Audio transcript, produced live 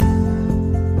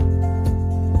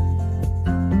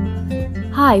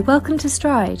Hi, welcome to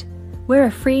Stride. We're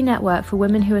a free network for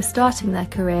women who are starting their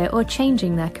career or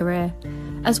changing their career.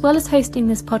 As well as hosting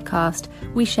this podcast,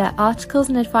 we share articles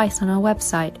and advice on our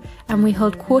website, and we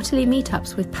hold quarterly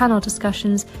meetups with panel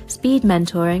discussions, speed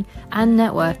mentoring, and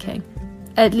networking.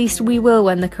 At least we will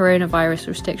when the coronavirus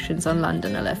restrictions on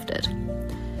London are lifted.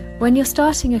 When you're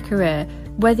starting a career,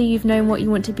 whether you've known what you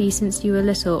want to be since you were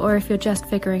little or if you're just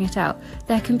figuring it out,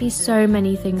 there can be so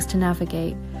many things to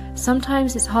navigate.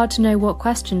 Sometimes it's hard to know what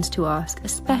questions to ask,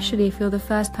 especially if you're the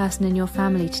first person in your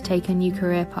family to take a new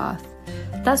career path.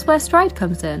 That's where Stride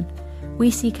comes in.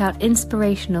 We seek out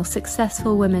inspirational,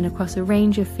 successful women across a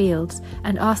range of fields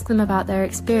and ask them about their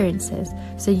experiences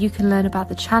so you can learn about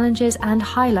the challenges and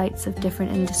highlights of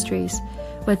different industries.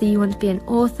 Whether you want to be an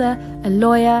author, a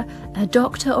lawyer, a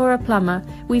doctor or a plumber,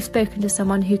 we've spoken to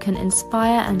someone who can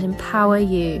inspire and empower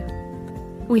you.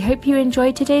 We hope you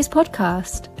enjoyed today's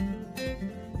podcast.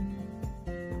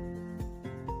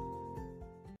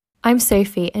 I'm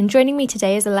Sophie, and joining me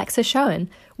today is Alexa Schoen.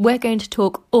 We're going to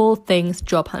talk all things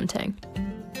job hunting.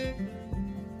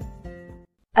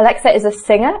 Alexa is a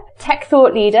singer, tech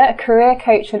thought leader, a career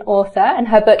coach and author, and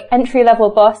her book Entry Level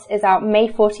Boss is out May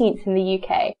 14th in the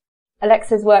UK.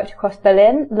 Alexa's worked across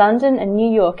Berlin, London and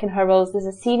New York in her roles as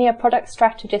a senior product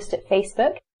strategist at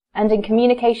Facebook and in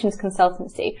communications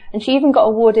consultancy, and she even got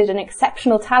awarded an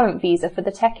exceptional talent visa for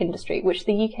the tech industry, which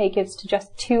the UK gives to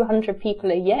just 200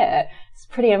 people a year. It's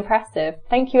pretty impressive.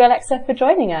 Thank you, Alexa, for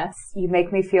joining us. You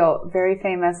make me feel very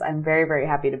famous. I'm very, very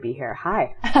happy to be here.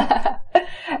 Hi.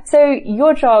 So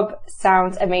your job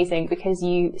sounds amazing because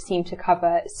you seem to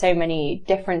cover so many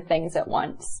different things at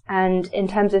once. And in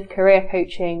terms of career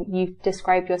coaching, you've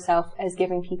described yourself as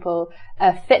giving people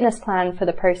a fitness plan for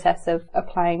the process of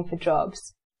applying for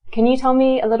jobs. Can you tell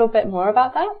me a little bit more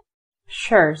about that?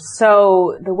 Sure.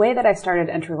 So the way that I started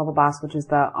Entry Level Boss, which is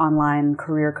the online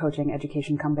career coaching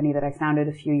education company that I founded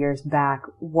a few years back,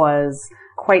 was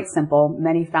quite simple.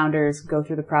 Many founders go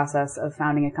through the process of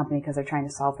founding a company because they're trying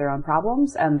to solve their own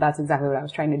problems, and that's exactly what I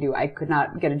was trying to do. I could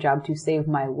not get a job to save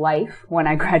my life when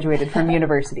I graduated from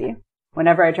university.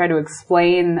 Whenever I try to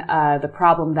explain the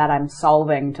problem that I'm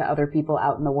solving to other people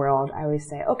out in the world, I always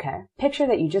say, okay, picture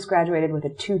that you just graduated with a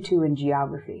 2-2 in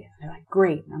geography. They're like,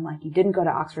 great. And I'm like, you didn't go to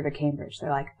Oxford or Cambridge.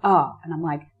 They're like, oh. And I'm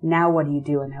like, now what do you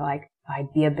do? And they're like,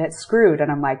 I'd be a bit screwed.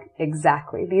 And I'm like,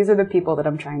 exactly. These are the people that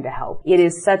I'm trying to help. It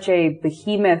is such a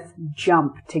behemoth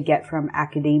jump to get from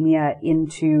academia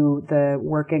into the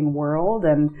working world.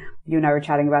 And you and I were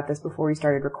chatting about this before we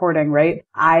started recording, right?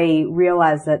 I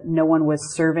realized that no one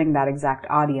was serving that exact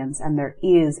audience, and there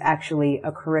is actually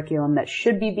a curriculum that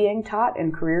should be being taught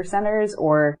in career centers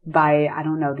or by, I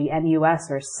don't know, the NUS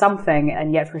or something,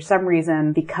 and yet for some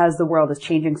reason, because the world is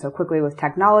changing so quickly with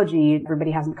technology,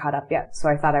 everybody hasn't caught up yet. So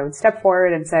I thought I would step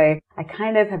forward and say, I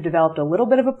kind of have developed a little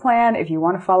bit of a plan. If you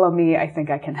want to follow me, I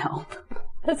think I can help.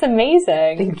 That's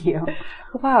amazing. Thank you.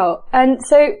 Wow. And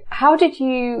so how did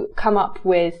you come up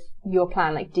with your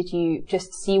plan? Like, did you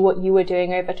just see what you were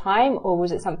doing over time, or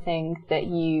was it something that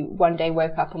you one day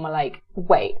woke up and were like,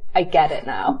 wait, I get it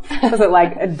now? Was it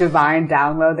like a divine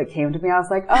download that came to me? I was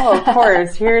like, oh, of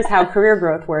course, here's how career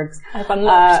growth works. I've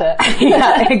unlocked it.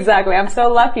 Yeah, exactly. I'm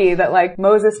so lucky that like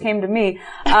Moses came to me.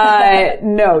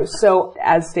 No. So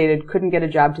as stated, couldn't get a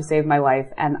job to save my life.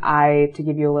 And to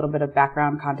give you a little bit of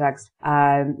background context,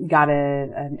 got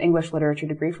an English literature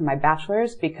degree for my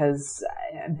bachelor's because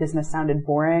business sounded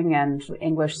boring and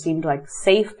English seemed like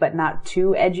safe, but not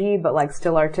too edgy, but like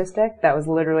still artistic. That was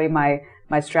literally my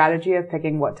strategy of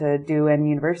picking what to do in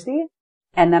university.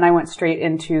 And then I went straight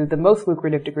into the most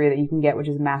lucrative degree that you can get, which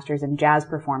is a master's in jazz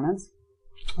performance,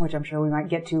 which I'm sure we might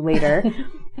get to later.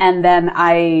 And then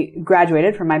I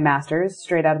graduated from my master's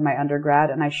straight out of my undergrad,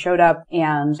 and I showed up,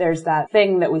 and there's that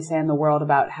thing that we say in the world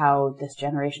about how this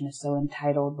generation is so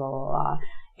entitled, blah, blah, blah.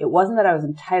 It wasn't that I was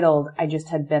entitled. I just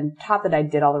had been taught that I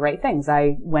did all the right things.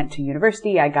 I went to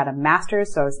university. I got a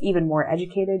master's, so I was even more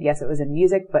educated. Yes, it was in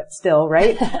music, but still,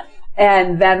 right?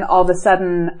 And then all of a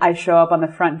sudden I show up on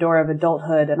the front door of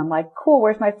adulthood and I'm like, cool,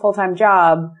 where's my full-time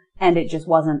job? And it just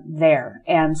wasn't there.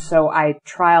 And so I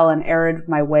trial and errored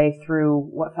my way through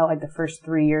what felt like the first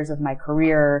 3 years of my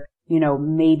career, you know,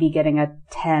 maybe getting a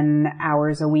 10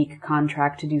 hours a week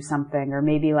contract to do something, or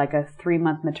maybe like a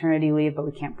 3-month maternity leave, but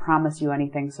we can't promise you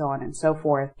anything, so on and so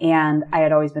forth. And I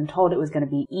had always been told it was going to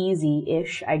be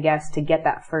easy-ish, I guess, to get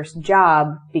that first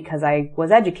job because I was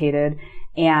educated.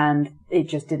 and it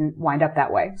just didn't wind up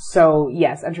that way. So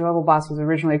yes, Entry Level Boss was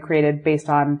originally created based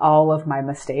on all of my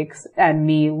mistakes and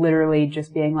me literally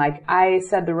just being like, I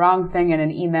said the wrong thing in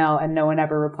an email and no one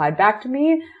ever replied back to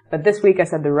me. But this week I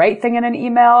said the right thing in an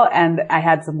email and I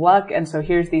had some luck. And so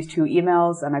here's these 2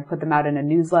 emails and I put them out in a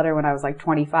newsletter when I was like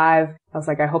 25. I was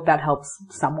like, I hope that helps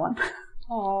someone.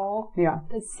 Oh, yeah.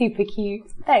 That's super cute.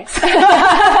 Thanks.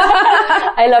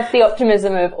 I love the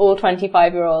optimism of all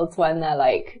 25-year-olds when they're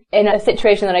like in a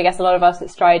situation that I guess a lot of us at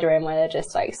Stride are in, where they're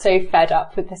just like so fed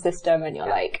up with the system and you're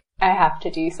like, I have to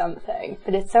do something.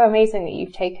 But it's so amazing that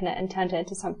you've taken it and turned it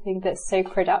into something that's so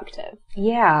productive.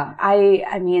 Yeah.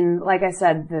 I mean, like I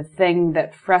said, the thing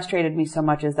that frustrated me so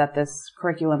much is that this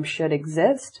curriculum should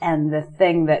exist. And the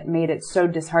thing that made it so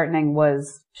disheartening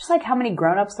was just like how many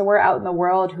grown-ups there were out in the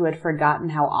world who had forgotten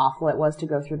how awful it was to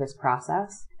go through this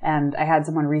process. And I had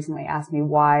someone recently ask me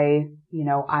why,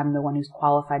 I'm the one who's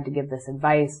qualified to give this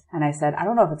advice. And I said, I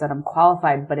don't know if it's that I'm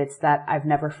qualified, but it's that I've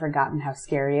never forgotten how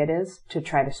scary it is to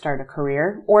try to start a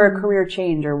career or a career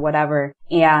change or whatever.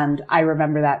 And I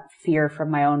remember that fear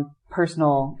from my own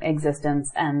personal existence,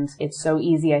 and it's so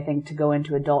easy, I think, to go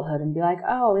into adulthood and be like,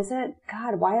 oh, is it?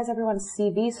 God, why is everyone's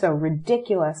CV so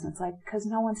ridiculous? And it's like, because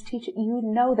no one's teaching,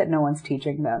 that no one's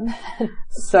teaching them.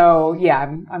 So yeah,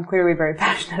 I'm clearly very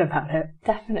passionate about it.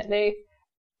 Definitely.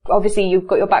 Obviously, you've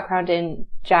got your background in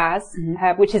jazz,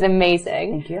 which is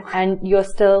amazing. Thank you. And you're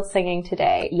still singing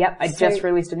today. Yep, I just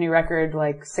released a new record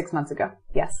like 6 months ago.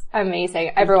 Yes.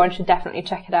 Amazing. Everyone should definitely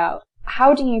check it out.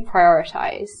 How do you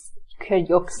prioritize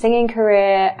your singing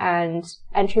career and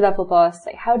Entry Level Boss?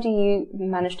 Like, how do you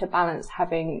manage to balance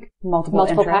having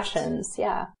multiple passions?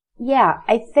 Yeah,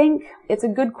 I think it's a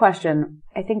good question.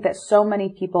 I think that so many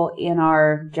people in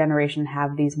our generation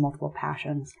have these multiple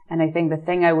passions. And I think the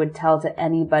thing I would tell to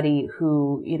anybody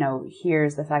who,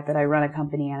 hears the fact that I run a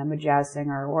company and I'm a jazz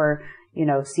singer, or,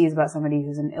 sees about somebody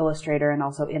who's an illustrator and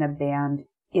also in a band,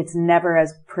 it's never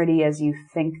as pretty as you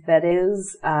think that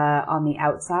is on the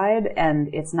outside, and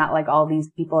it's not like all these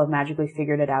people have magically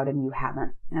figured it out and you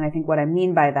haven't. And I think what I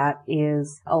mean by that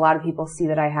is a lot of people see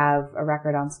that I have a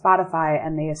record on Spotify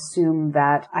and they assume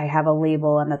that I have a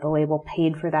label and that the label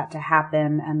paid for that to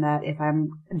happen, and that if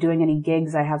I'm doing any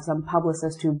gigs I have some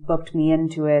publicist who booked me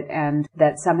into it, and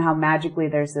that somehow magically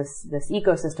there's this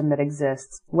ecosystem that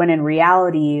exists, when in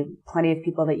reality plenty of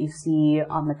people that you see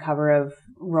on the cover of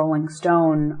Rolling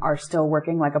Stone are still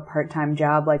working like a part-time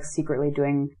job, like secretly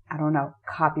doing, I don't know,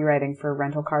 copywriting for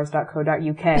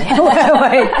rentalcars.co.uk.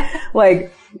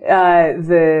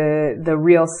 The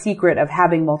real secret of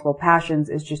having multiple passions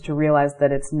is just to realize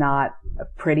that it's not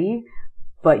pretty,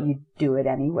 but you do it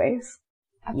anyways.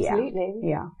 Absolutely.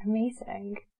 Yeah.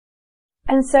 Amazing.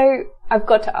 And so I've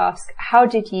got to ask, how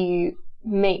did you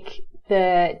make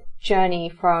the journey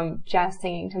from jazz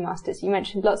singing to masters? You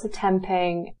mentioned lots of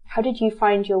temping. How did you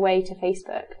find your way to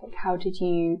Facebook? Like, how did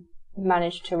you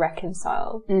manage to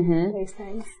reconcile those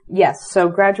things? Yes. So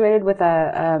graduated with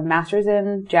a master's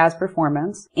in jazz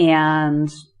performance, and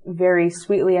very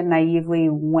sweetly and naively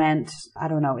went,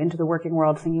 into the working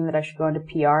world thinking that I should go into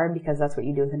PR because that's what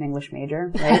you do with an English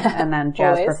major, right? And then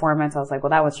jazz performance, I was like,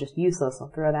 well, that was just useless. I'll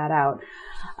throw that out.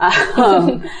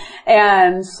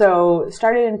 And so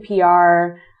started in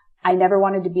PR. I never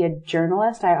wanted to be a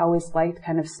journalist. I always liked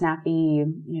kind of snappy,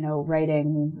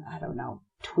 writing,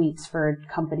 tweets for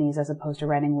companies as opposed to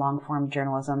writing long-form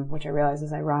journalism, which I realize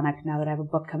is ironic now that I have a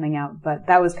book coming out. But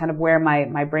that was kind of where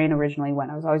my brain originally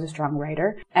went. I was always a strong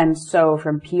writer. And so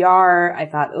from PR, I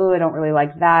thought, I don't really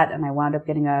like that. And I wound up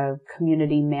getting a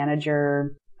community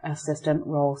manager assistant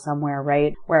role somewhere,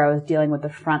 right, where I was dealing with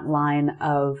the front line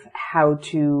of how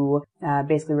to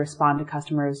basically respond to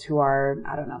customers who are,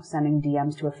 sending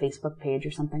DMs to a Facebook page or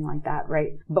something like that,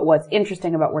 right? But what's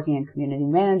interesting about working in community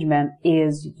management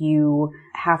is you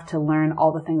have to learn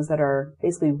all the things that are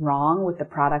basically wrong with the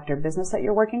product or business that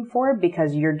you're working for,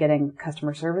 because you're getting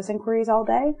customer service inquiries all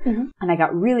day. And I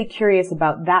got really curious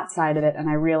about that side of it, and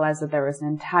I realized that there was an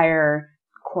entire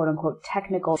quote-unquote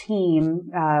technical team,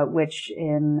 which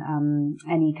in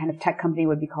any kind of tech company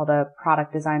would be called a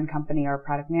product design company or a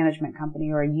product management company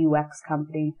or a UX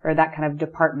company, or that kind of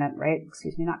department, right?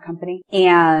 Excuse me, not company.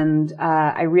 And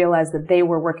I realized that they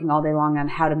were working all day long on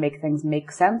how to make things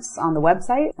make sense on the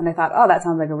website. And I thought, that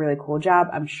sounds like a really cool job.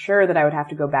 I'm sure that I would have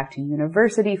to go back to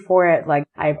university for it. Like,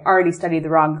 I've already studied the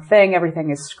wrong thing.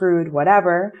 Everything is screwed,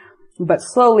 whatever. But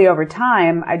slowly over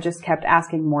time, I just kept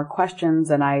asking more questions,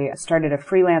 and I started a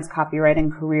freelance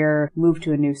copywriting career, moved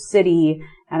to a new city,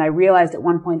 And I realized at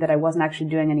one point that I wasn't actually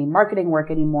doing any marketing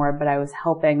work anymore, but I was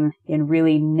helping in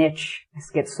really niche, this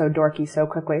gets so dorky so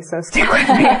quickly, so stick with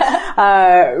me,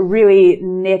 really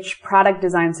niche product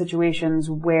design situations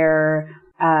where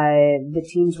the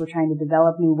teams were trying to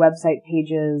develop new website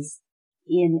pages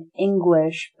in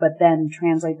English, but then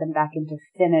translate them back into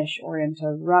Finnish or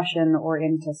into Russian or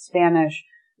into Spanish,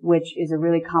 which is a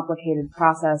really complicated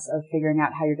process of figuring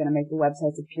out how you're going to make the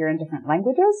websites appear in different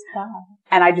languages. Wow.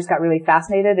 And I just got really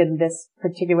fascinated in this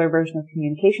particular version of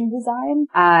communication design.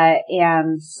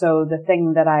 And so the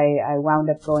thing that I wound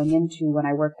up going into when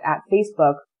I worked at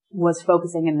Facebook was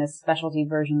focusing in this specialty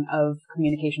version of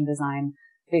communication design.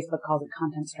 Facebook calls it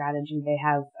content strategy. They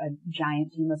have a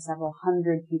giant team of several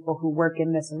hundred people who work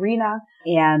in this arena,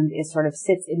 and it sort of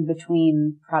sits in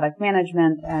between product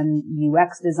management and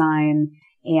UX design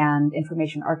and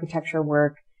information architecture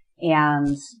work.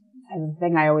 And the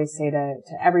thing I always say to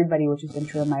everybody, which has been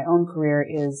true in my own career,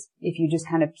 is if you just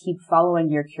kind of keep following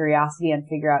your curiosity and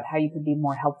figure out how you could be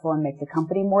more helpful and make the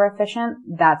company more efficient,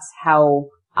 that's how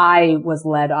I was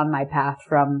led on my path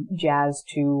from jazz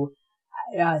to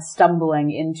stumbling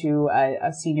into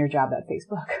a senior job at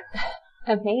Facebook.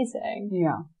 Amazing.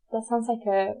 Yeah. That sounds like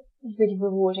a really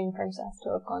rewarding process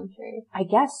to have gone through. I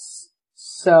guess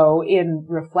so. In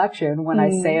reflection, when I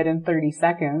say it in 30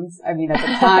 seconds, I mean, at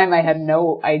the time I had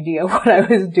no idea what I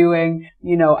was doing.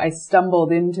 You know, I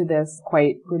stumbled into this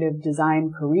quite creative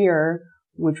design career,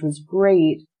 which was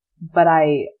great. But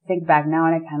I think back now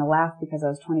and I kind of laugh because I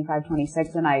was 25,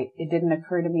 26 and it didn't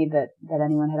occur to me that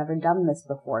anyone had ever done this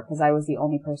before, because I was the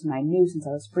only person I knew since I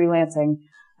was freelancing,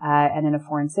 and in a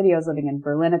foreign city. I was living in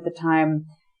Berlin at the time.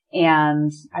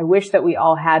 And I wish that we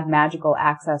all had magical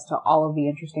access to all of the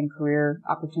interesting career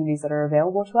opportunities that are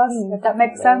available to us, if that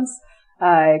makes sense.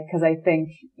 Because I think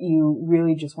you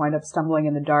really just wind up stumbling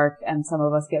in the dark, and some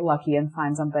of us get lucky and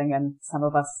find something, and some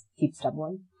of us keep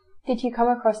stumbling. Did you come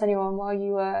across anyone while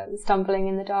you were stumbling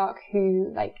in the dark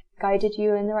who guided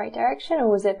you in the right direction, or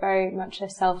was it very much a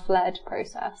self-led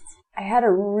process? I had a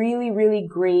really, really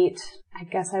great, I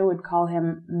guess I would call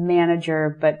him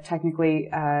manager, but technically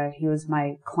he was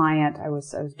my client. I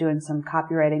was doing some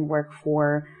copywriting work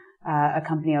for a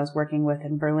company I was working with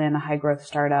in Berlin, a high growth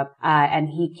startup, and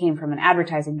he came from an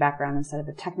advertising background instead of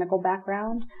a technical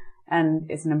background. And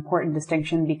it's an important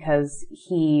distinction because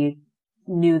he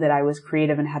knew that I was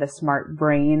creative and had a smart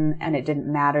brain, and it didn't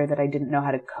matter that I didn't know how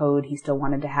to code. He still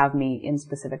wanted to have me in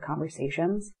specific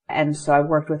conversations. And so I've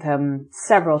worked with him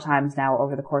several times now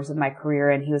over the course of my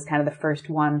career, and he was kind of the first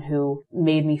one who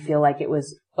made me feel like it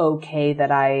was okay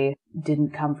that I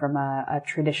didn't come from a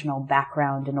traditional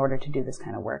background in order to do this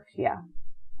kind of work. Yeah.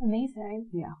 Amazing.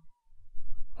 Yeah.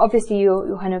 Obviously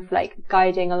you're kind of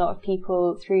guiding a lot of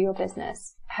people through your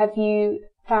business. Have you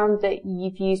found that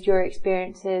you've used your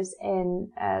experiences in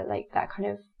that kind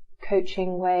of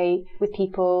coaching way with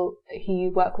people who you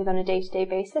work with on a day-to-day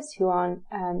basis who aren't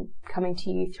coming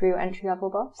to you through Entry Level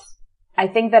Boss? I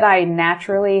think that I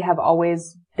naturally have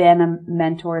always been a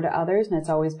mentor to others, and it's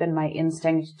always been my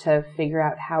instinct to figure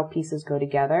out how pieces go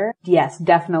together. Yes,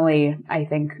 definitely. I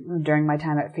think during my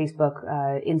time at Facebook,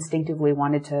 instinctively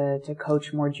wanted to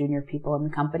coach more junior people in the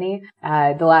company.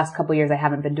 The last couple of years, I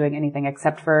haven't been doing anything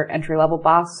except for Entry Level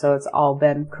Boss, so it's all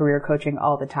been career coaching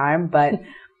all the time. But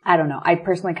I don't know. I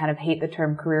personally kind of hate the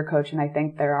term career coach, and I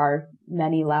think there are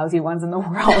many lousy ones in the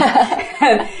world.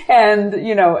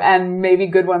 and maybe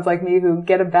good ones like me who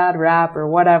get a bad rap or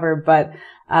whatever. But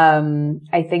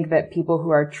I think that people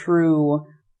who are true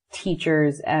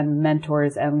teachers and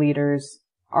mentors and leaders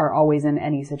are always in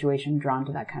any situation drawn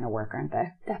to that kind of work, aren't they?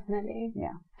 Definitely.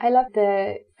 Yeah. I love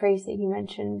the phrase that you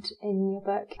mentioned in your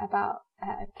book about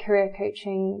career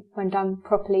coaching, when done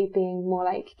properly, being more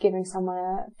like giving someone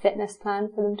a fitness plan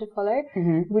for them to follow.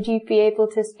 Mm-hmm. Would you be able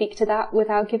to speak to that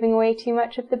without giving away too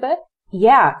much of the book?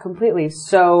 Yeah, completely.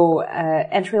 So,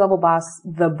 Entry Level Boss,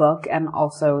 the book, and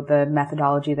also the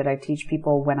methodology that I teach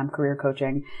people when I'm career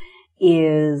coaching,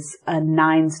 is a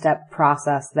 9-step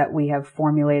process that we have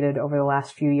formulated over the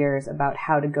last few years about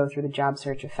how to go through the job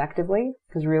search effectively.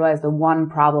 Because we realize the one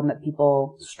problem that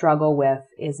people struggle with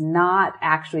is not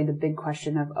actually the big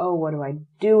question of, oh, what do I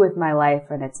do with my life?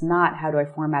 And it's not how do I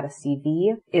format a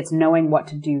CV? It's knowing what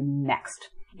to do next.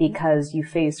 Because you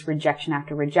face rejection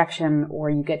after rejection, or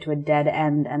you get to a dead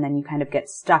end and then you kind of get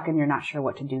stuck and you're not sure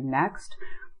what to do next.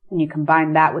 And you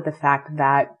combine that with the fact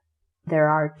that there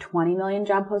are 20 million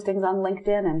job postings on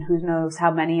LinkedIn and who knows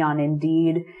how many on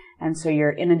Indeed. And so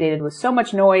you're inundated with so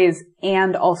much noise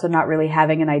and also not really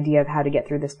having an idea of how to get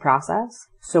through this process.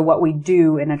 So what we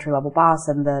do in Entry Level Boss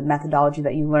and the methodology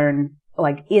that you learn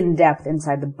in depth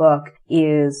inside the book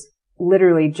is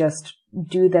literally just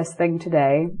do this thing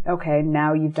today. Okay,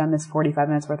 now you've done this 45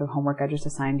 minutes worth of homework I just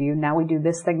assigned you. Now we do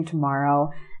this thing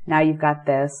tomorrow. Now you've got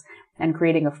this. And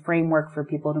creating a framework for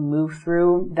people to move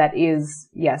through that is,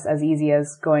 yes, as easy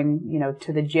as going,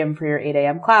 to the gym for your 8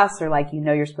 a.m. class, or like,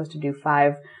 you're supposed to do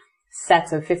 5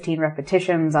 sets of 15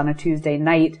 repetitions on a Tuesday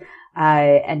night,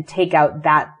 and take out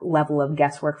that level of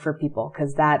guesswork for people,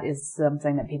 because that is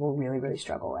something that people really, really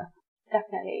struggle with.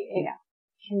 Definitely. You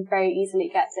can very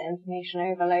easily get to information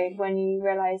overload when you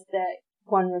realize that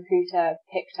one recruiter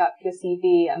picked up your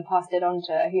CV and passed it on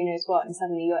to who knows what, and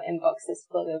suddenly your inbox is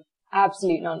full of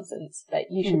absolute nonsense that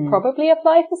you should probably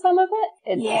apply for some of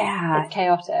it. It's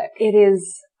chaotic. It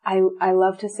is. I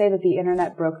love to say that the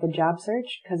internet broke the job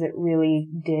search, because it really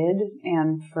did.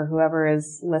 And for whoever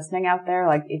is listening out there,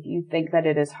 like, if you think that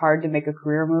it is hard to make a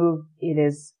career move, it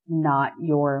is not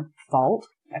your fault.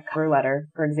 A cover letter,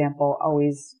 for example,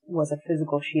 always was a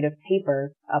physical sheet of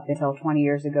paper up until 20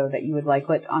 years ago that you would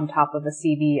put on top of a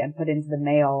CV and put into the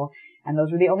mail. And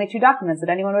those were the only 2 documents that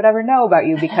anyone would ever know about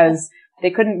you, because they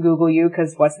couldn't Google you,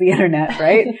 because what's the internet,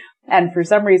 right? And for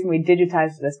some reason we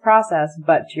digitized this process.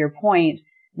 But to your point,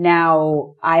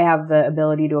 now I have the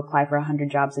ability to apply for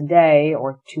 100 jobs a day,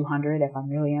 or 200 if I'm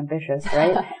really ambitious,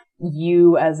 right?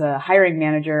 You as a hiring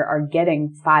manager are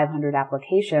getting 500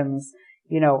 applications.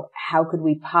 How could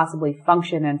we possibly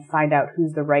function and find out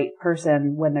who's the right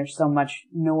person when there's so much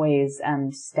noise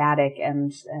and static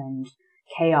and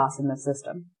chaos in the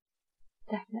system?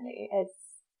 Definitely.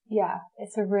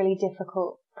 It's a really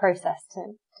difficult process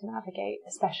to navigate,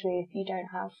 especially if you don't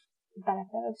have the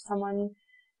benefit of someone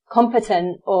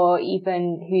competent or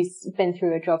even who's been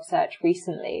through a job search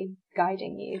recently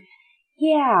guiding you.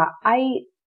 Yeah, I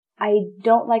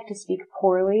don't like to speak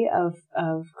poorly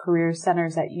of career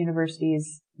centers at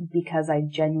universities, because I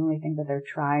genuinely think that they're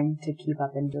trying to keep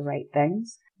up and do right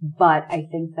things. But I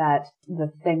think that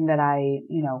the thing that I,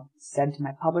 said to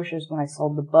my publishers when I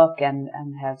sold the book, and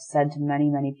have said to many,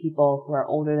 many people who are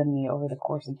older than me over the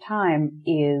course of time,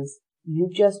 is you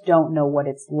just don't know what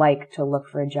it's like to look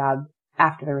for a job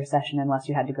after the recession unless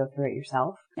you had to go through it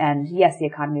yourself. And yes, the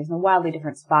economy is in a wildly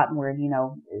different spot, and we're,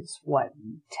 it's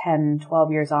 10,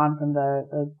 12 years on from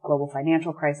the global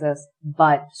financial crisis,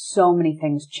 but so many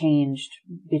things changed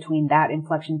between that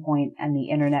inflection point and the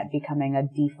internet becoming a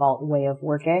default way of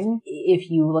working.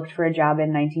 If you looked for a job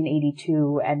in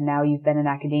 1982 and now you've been in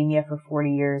academia for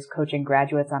 40 years coaching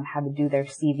graduates on how to do their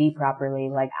CV properly,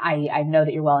 I know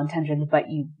that you're well intentioned, but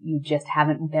you just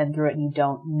haven't been through it and you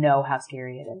don't know how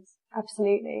scary it is.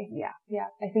 Absolutely. Yeah.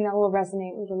 I think that will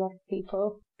resonate with a lot of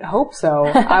people. I hope so.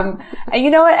 And you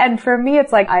know what? And for me,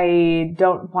 it's I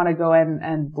don't want to go in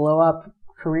and blow up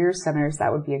career centers.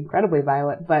 That would be incredibly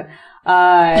violent. But,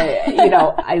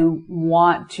 I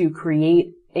want to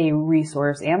create a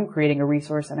resource, am creating a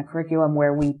resource and a curriculum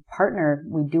where we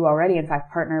do already, in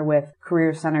fact, partner with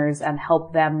career centers and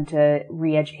help them to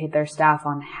re-educate their staff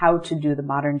on how to do the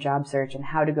modern job search and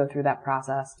how to go through that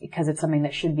process, because it's something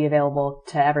that should be available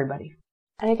to everybody.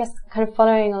 And I guess kind of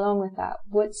following along with that,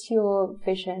 what's your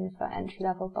vision for Entry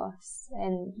Level Boss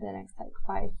in the next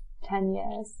 5-10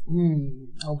 years?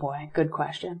 Oh boy, good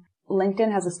question.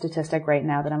 LinkedIn has a statistic right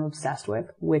now that I'm obsessed with,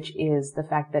 which is the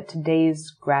fact that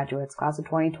today's graduates, class of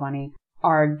 2020,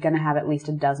 are going to have at least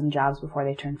a dozen jobs before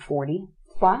they turn 40.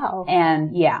 Wow.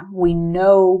 And we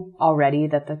know already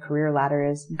that the career ladder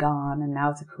is gone, and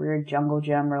now it's a career jungle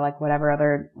gym or whatever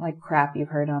other crap you've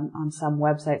heard on some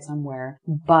website somewhere.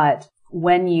 But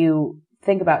when you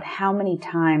think about how many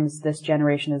times this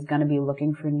generation is going to be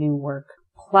looking for new work,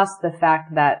 plus the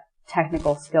fact that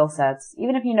technical skill sets,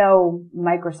 even if you know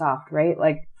Microsoft, right?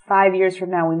 5 years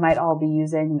from now, we might all be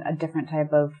using a different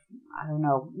type of,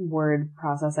 word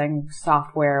processing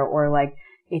software, or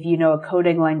if you know a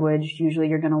coding language, usually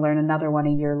you're going to learn another one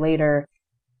a year later.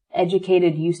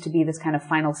 Educated used to be this kind of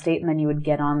final state, and then you would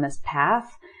get on this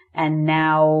path. And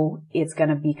now it's going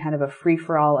to be kind of a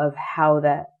free-for-all of how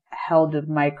the hell did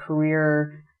my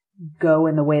career go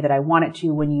in the way that I want it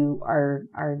to, when you are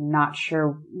not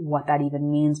sure what that even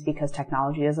means, because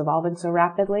technology is evolving so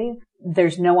rapidly.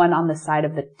 There's no one on the side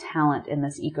of the talent in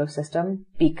this ecosystem,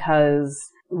 because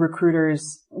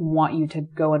recruiters want you to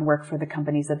go and work for the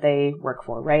companies that they work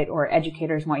for, right? Or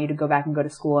educators want you to go back and go to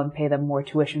school and pay them more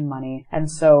tuition money.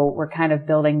 And so we're kind of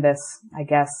building this,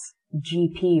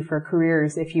 GP for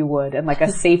careers, if you would, and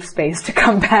a safe space to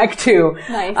come back to.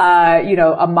 Nice.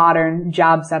 A modern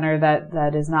job center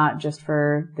that is not just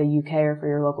for the UK or for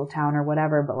your local town or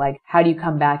whatever, but how do you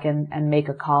come back and make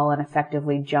a call and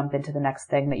effectively jump into the next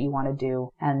thing that you want to do?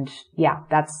 And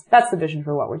that's the vision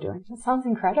for what we're doing. That sounds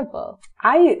incredible.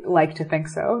 I like to think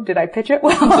so. Did I pitch it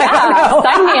well? Yeah,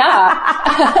 sign me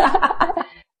up.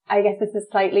 I guess this is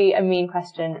slightly a mean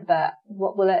question, but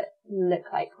what will it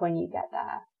look like when you get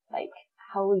there? Like,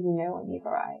 how will you know when you've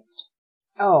arrived?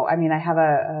 Oh, I mean, I have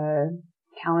a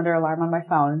calendar alarm on my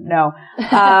phone. No.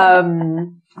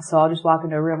 So I'll just walk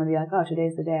into a room and be like, oh,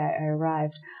 today's the day I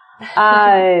arrived.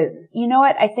 You know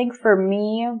what? I think for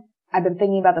me, I've been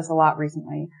thinking about this a lot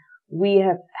recently. We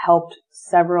have helped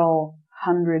several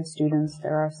hundred students.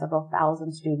 There are several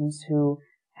thousand students who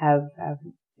have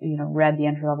read the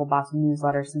Entry Level Boss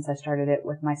newsletter since I started it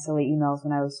with my silly emails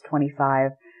when I was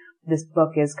 25. This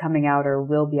book is coming out or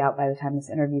will be out by the time this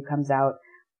interview comes out.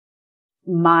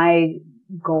 My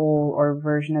goal or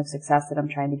version of success that I'm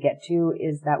trying to get to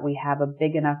is that we have a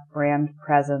big enough brand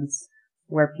presence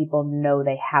where people know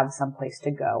they have someplace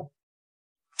to go,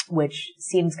 which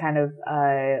seems kind of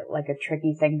like a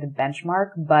tricky thing to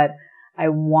benchmark, but I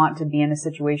want to be in a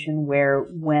situation where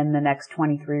when the next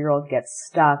 23-year-old gets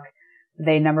stuck,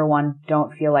 they, number one,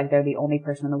 don't feel like they're the only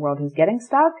person in the world who's getting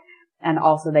stuck. And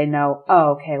also they know,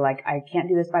 oh, okay, like I can't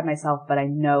do this by myself, but I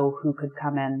know who could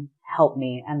come and help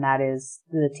me. And that is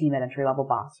the team at Entry Level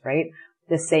Boss, right?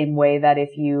 The same way that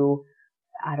if you,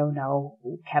 I don't know,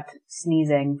 kept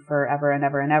sneezing forever and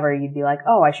ever and ever, you'd be like,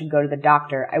 oh, I should go to the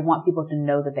doctor. I want people to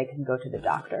know that they can go to the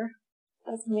doctor.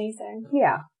 That's amazing.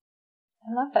 Yeah.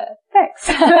 I love it. Thanks.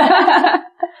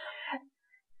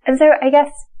 And so I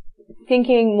guess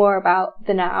thinking more about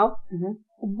the now, mm-hmm.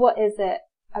 What is it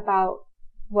about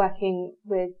working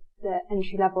with the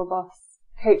Entry Level Boss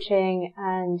coaching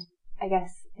and I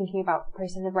guess thinking about the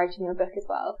process of writing your book as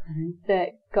well, mm-hmm. that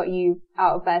got you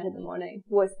out of bed in the morning?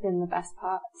 What's been the best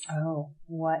part? Oh,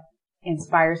 what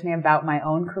inspires me about my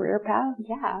own career path?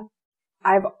 Yeah.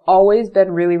 I've always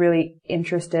been really, really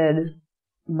interested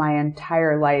my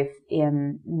entire life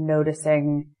in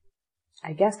noticing,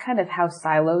 I guess, kind of how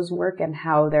silos work and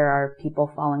how there are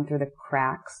people falling through the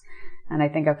cracks. And I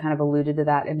think I've kind of alluded to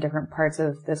that in different parts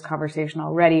of this conversation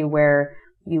already, where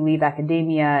you leave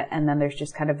academia and then there's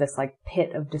just kind of this like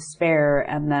pit of despair,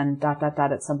 and then ...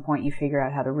 at some point you figure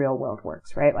out how the real world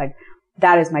works, right? Like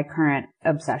that is my current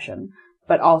obsession.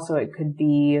 But also it could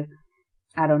be,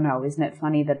 I don't know, isn't it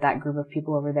funny that that group of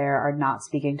people over there are not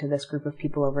speaking to this group of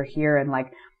people over here, and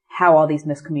like how all these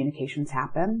miscommunications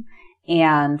happen.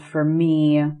 And for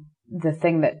me, the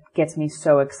thing that gets me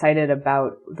so excited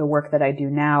about the work that I do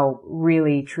now,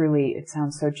 really, truly, it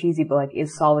sounds so cheesy, but like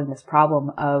is solving this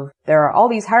problem of there are all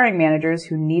these hiring managers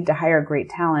who need to hire great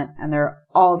talent, and there are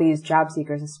all these job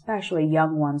seekers, especially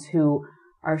young ones, who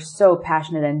are so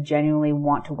passionate and genuinely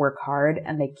want to work hard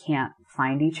and they can't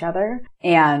find each other.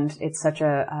 And it's such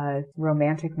a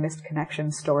romantic missed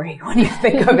connection story when you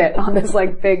think of it on this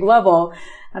like big level.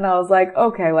 And I was like,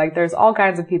 okay, like there's all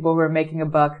kinds of people who are making a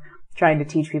buck trying to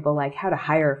teach people like how to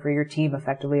hire for your team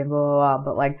effectively and blah, blah, blah.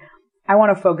 But like, I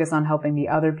want to focus on helping the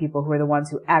other people who are the ones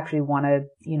who actually want to,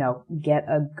 get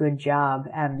a good job,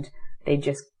 and they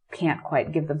just can't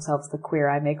quite give themselves the queer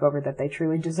eye makeover that they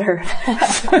truly deserve.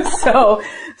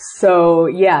 So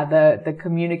yeah, the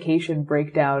communication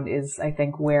breakdown is, I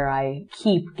think, where I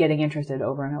keep getting interested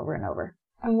over and over and over.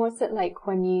 And what's it like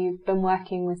when you've been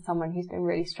working with someone who's been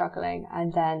really struggling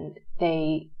and then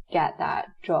they get that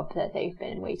job that they've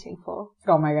been waiting for?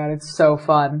 Oh my God, it's so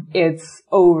fun. It's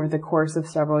over the course of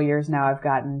several years now, I've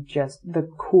gotten just the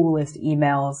coolest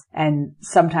emails, and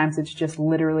sometimes it's just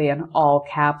literally in all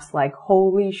caps, like,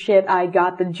 holy shit, I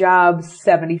got the job,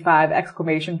 75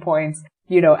 exclamation points,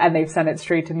 and they've sent it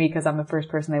straight to me because I'm the first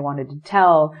person they wanted to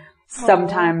tell.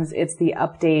 Sometimes it's the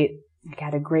update. I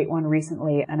got a great one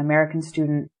recently. An American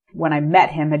student, when I met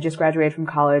him, had just graduated from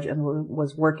college and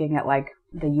was working at like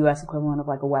the U.S. equivalent of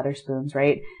like a Weatherspoons,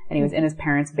 right? And he was in his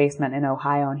parents' basement in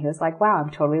Ohio, and he was like, wow, I'm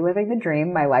totally living the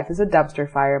dream. My life is a dumpster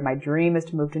fire. My dream is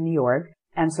to move to New York.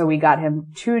 And so we got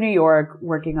him to New York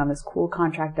working on this cool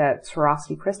contract at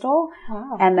Swarovski Crystal.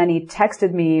 Wow. And then he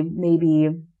texted me maybe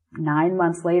 9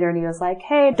 months later, and he was like,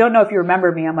 hey, don't know if you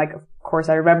remember me. I'm like, of course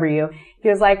I remember you. He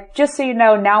was like, just so you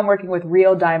know, now I'm working with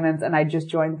Real Diamonds, and I just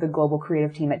joined the global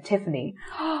creative team at Tiffany.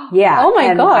 Yeah. Oh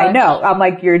my God. I know. I'm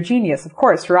like, you're a genius. Of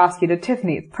course, Swarovski to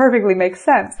Tiffany. It perfectly makes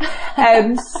sense.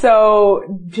 And so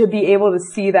to be able to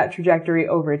see that trajectory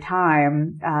over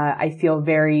time, I feel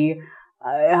very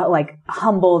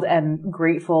humbled and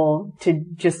grateful to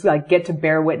just like get to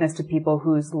bear witness to people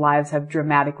whose lives have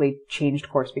dramatically changed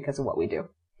course because of what we do.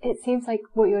 It seems like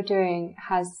what you're doing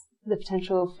has the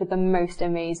potential for the most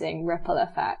amazing ripple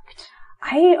effect.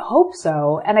 I hope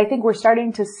so. And I think we're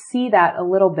starting to see that a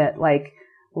little bit. Like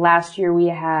last year we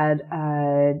had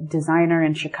a designer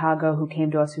in Chicago who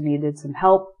came to us who needed some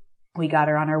help. We got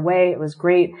her on her way. It was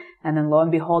great. And then lo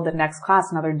and behold, the next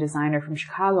class, another designer from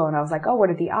Chicago. And I was like, oh, what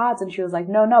are the odds? And she was like,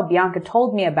 no, Bianca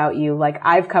told me about you. Like,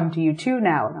 I've come to you too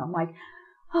now. And I'm like,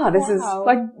 oh, this is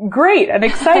like great and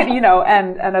exciting,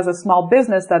 and as a small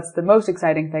business, that's the most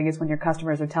exciting thing is when your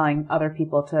customers are telling other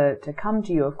people to come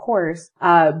to you, of course.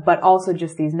 But also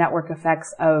just these network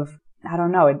effects of, I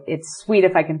don't know, it's sweet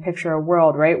if I can picture a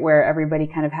world, right, where everybody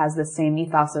kind of has the same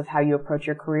ethos of how you approach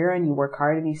your career and you work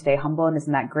hard and you stay humble, and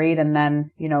isn't that great? And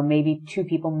then, maybe two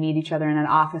people meet each other in an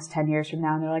office 10 years from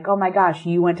now and they're like, oh my gosh,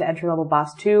 you went to Entry Level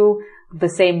Boss too, the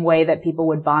same way that people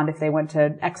would bond if they went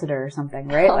to Exeter or something,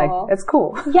 right? Like, it's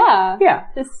cool. Yeah. Yeah.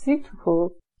 It's super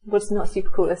cool. What's not super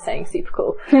cool is saying super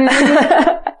cool.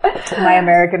 My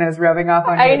American is rubbing off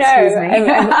on you. I know. Excuse me.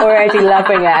 I'm already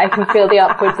loving it. I can feel the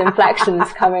upwards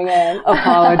inflections coming in.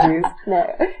 Apologies. No,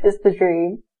 it's the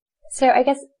dream. So I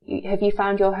guess, have you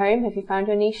found your home? Have you found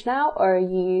your niche now? Or are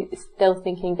you still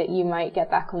thinking that you might get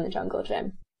back on the jungle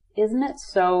gym? Isn't it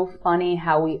so funny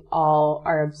how we all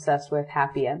are obsessed with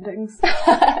happy endings?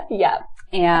 Yeah.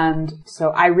 And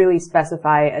so I really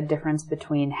specify a difference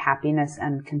between happiness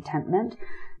and contentment,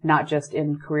 not just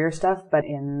in career stuff, but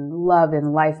in love,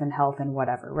 in life, and health, and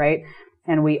whatever, right?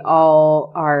 And we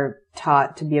all are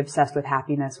taught to be obsessed with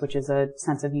happiness, which is a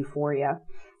sense of euphoria.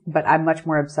 But I'm much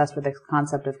more obsessed with the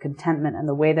concept of contentment. And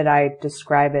the way that I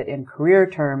describe it in career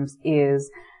terms is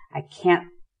I can't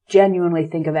genuinely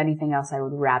think of anything else I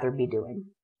would rather be doing.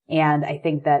 And I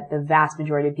think that the vast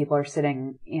majority of people are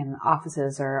sitting in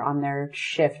offices or on their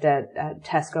shift at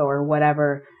Tesco or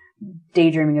whatever,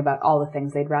 daydreaming about all the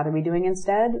things they'd rather be doing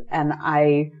instead. And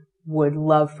I would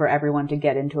love for everyone to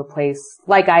get into a place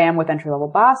like I am with Entry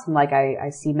Level Boss, and like I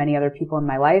see many other people in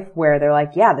my life where they're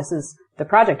like, yeah, this is the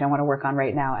project I want to work on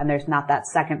right now. And there's not that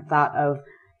second thought of ...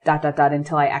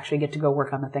 until I actually get to go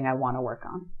work on the thing I want to work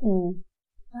on. Mm.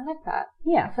 I like that.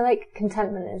 Yeah. I feel like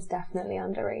contentment is definitely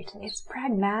underrated. It's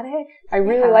pragmatic. I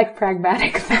really like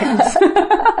pragmatic things.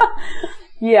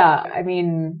 Yeah. I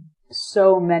mean,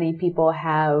 so many people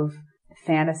have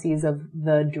fantasies of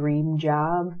the dream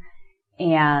job,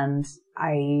 and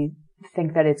I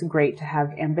think that it's great to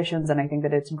have ambitions, and I think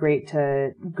that it's great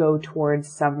to go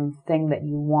towards something that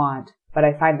you want. But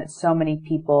I find that so many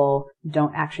people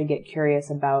don't actually get curious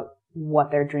about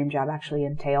what their dream job actually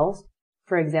entails.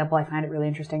 For example, I find it really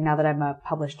interesting now that I'm a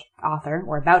published author,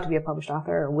 or about to be a published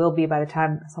author, or will be by the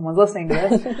time someone's listening to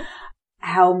this,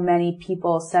 how many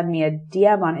people send me a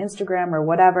DM on Instagram or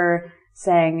whatever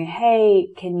saying, hey,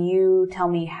 can you tell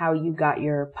me how you got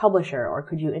your publisher, or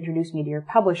could you introduce me to your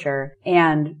publisher?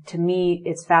 And to me,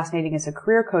 it's fascinating as a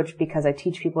career coach because I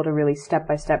teach people to really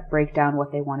step-by-step break down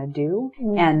what they want to do.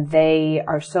 Mm. And they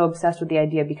are so obsessed with the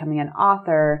idea of becoming an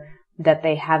author that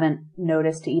they haven't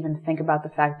noticed to even think about the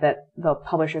fact that the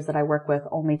publishers that I work with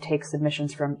only take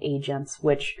submissions from agents,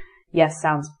 which, yes,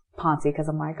 sounds poncy because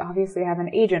I'm like, obviously I have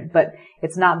an agent, but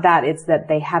it's not that. It's that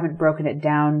they haven't broken it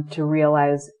down to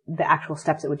realize the actual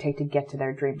steps it would take to get to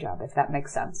their dream job, if that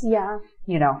makes sense. Yeah.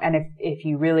 And if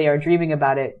you really are dreaming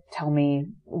about it, tell me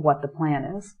what the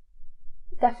plan is.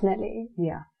 Definitely.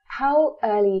 Yeah. How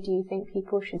early do you think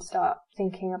people should start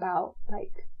thinking about,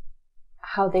 like,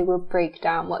 how they will break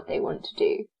down what they want to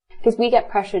do? Because we get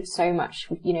pressured so much,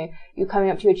 you're coming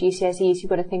up to your GCSEs, you've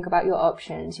got to think about your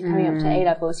options. You're coming up to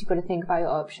A-levels, you've got to think about your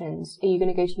options. Are you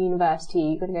going to go to university?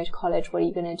 Are you going to go to college? What are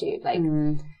you going to do? Like,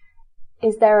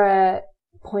 is there a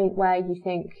point where you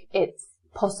think it's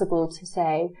possible to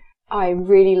say, I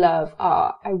really love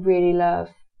art, I really love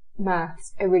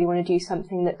maths, I really want to do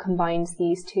something that combines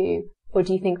these two? Or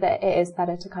do you think that it is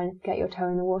better to kind of get your toe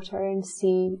in the water and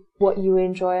see what you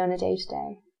enjoy on a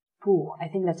day-to-day? Ooh, I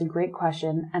think that's a great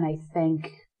question. And I think,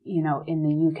 in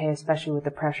the UK, especially with the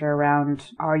pressure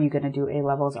around, are you going to do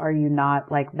A-levels? Are you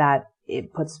not? Like that,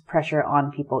 it puts pressure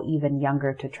on people even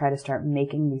younger to try to start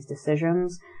making these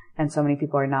decisions. And so many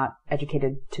people are not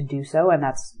educated to do so. And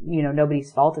that's,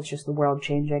 nobody's fault. It's just the world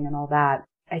changing and all that.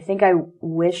 I think I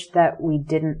wish that we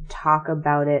didn't talk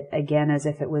about it again as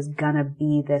if it was gonna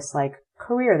be this like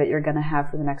career that you're gonna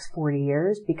have for the next 40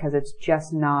 years, because it's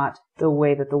just not the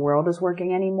way that the world is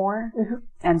working anymore. Mm-hmm.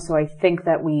 And so I think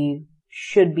that we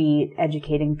should be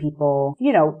educating people,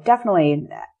 definitely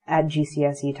at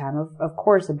GCSE time, of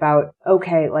course, about,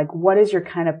 okay, like what is your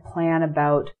kind of plan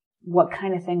about what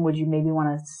kind of thing would you maybe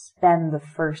want to spend the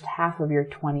first half of your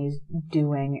 20s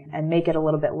doing, and make it a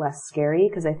little bit less scary?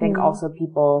 Because I think also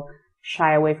people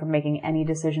shy away from making any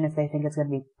decision if they think it's going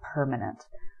to be permanent.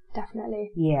 Definitely.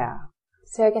 Yeah.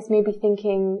 So I guess maybe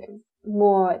thinking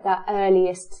more at that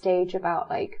earliest stage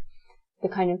about like the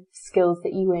kind of skills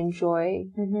that you enjoy,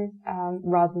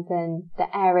 rather than the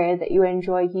area that you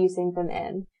enjoy using them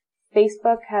in.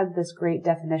 Facebook had this great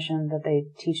definition that they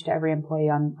teach to every employee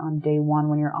on day one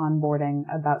when you're onboarding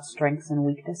about strengths and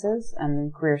weaknesses. And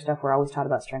in career stuff, we're always taught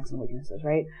about strengths and weaknesses,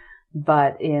 right?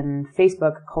 But in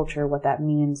Facebook culture, what that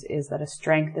means is that a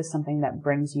strength is something that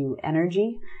brings you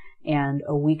energy, and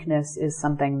a weakness is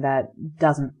something that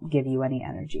doesn't give you any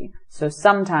energy. So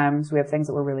sometimes we have things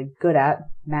that we're really good at,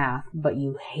 math, but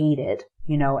you hate it,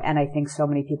 you know, and I think so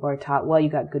many people are taught, well, you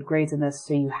got good grades in this,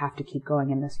 so you have to keep going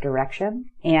in this direction.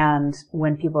 And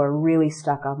when people are really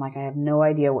stuck on, like, I have no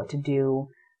idea what to do,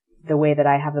 the way that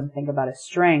I have them think about a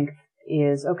strength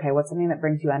is, okay, what's something that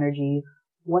brings you energy?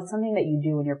 What's something that you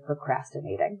do when you're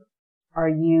procrastinating? Are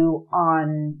you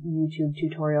on YouTube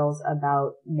tutorials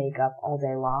about makeup all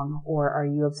day long? Or are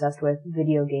you obsessed with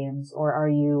video games? Or are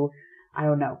you, I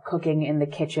don't know, cooking in the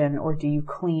kitchen? Or do you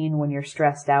clean when you're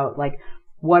stressed out? Like,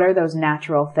 what are those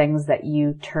natural things that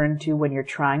you turn to when you're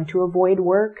trying to avoid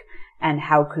work? And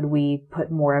how could we put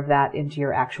more of that into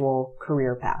your actual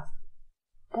career path?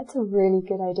 That's a really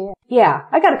good idea. Yeah,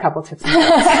 I got a couple tips and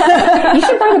tricks. You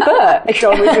should write a book. I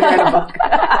totally should write a book.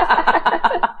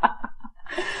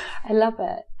 I love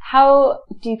it. How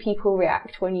do people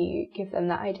react when you give them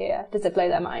that idea? Does it blow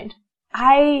their mind?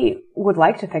 I would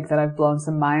like to think that I've blown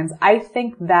some minds. I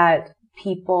think that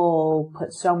people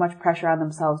put so much pressure on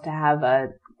themselves to have a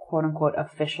quote unquote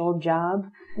official job.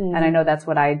 And I know that's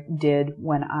what I did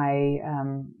when I,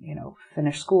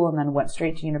 finished school and then went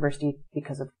straight to university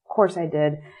because of course I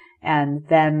did. And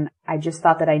then I just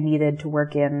thought that I needed to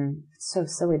work in, so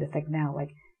silly to think now,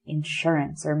 like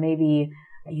insurance, or maybe,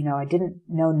 I didn't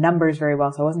know numbers very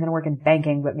well, so I wasn't going to work in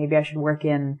banking, but maybe I should work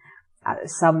in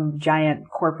some giant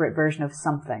corporate version of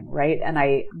something, right? And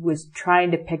I was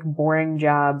trying to pick boring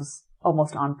jobs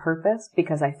almost on purpose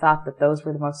because I thought that those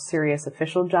were the most serious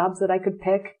official jobs that I could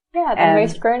pick. Yeah, the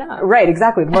most grown up. Right,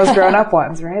 exactly. The most grown up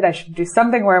ones, right? I should do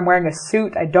something where I'm wearing a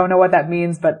suit. I don't know what that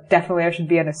means, but definitely I should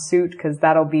be in a suit because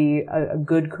that'll be a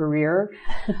good career.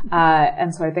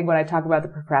 And so I think when I talk about the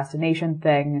procrastination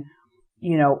thing,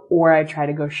 or I try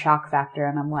to go shock factor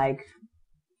and I'm like,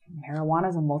 marijuana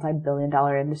is a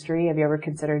multi-billion-dollar industry. Have you ever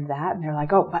considered that? And they're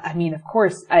like, oh, but I mean, of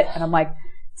course. And I'm like,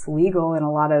 it's legal in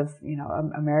a lot of,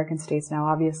 American states now,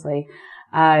 obviously.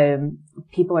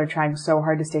 People are trying so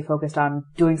hard to stay focused on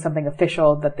doing something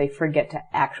official that they forget to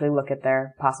actually look at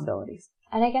their possibilities.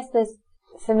 And I guess there's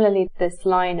similarly this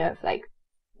line of like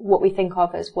what we think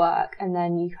of as work, and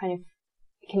then you kind of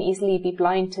can easily be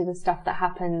blind to the stuff that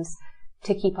happens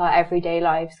to keep our everyday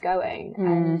lives going,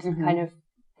 and kind of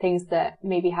things that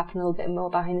maybe happen a little bit more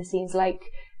behind the scenes, like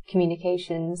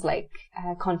communications, like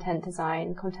content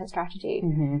design, content strategy,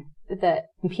 that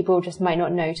people just might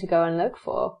not know to go and look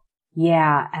for.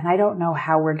 Yeah, and I don't know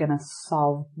how we're going to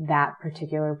solve that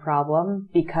particular problem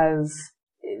because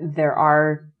there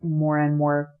are more and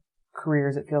more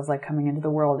careers, it feels like, coming into the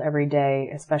world every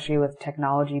day, especially with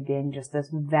technology being just this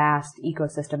vast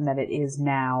ecosystem that it is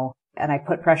now. And I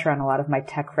put pressure on a lot of my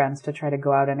tech friends to try to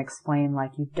go out and explain,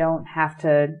 like, you don't have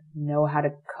to know how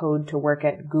to code to work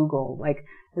at Google. Like,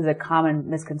 there's a common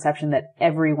misconception that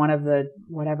every one of the,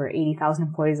 80,000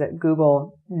 employees at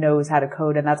Google knows how to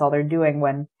code and that's all they're doing,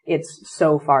 when it's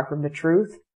so far from the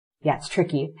truth. Yeah, it's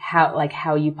tricky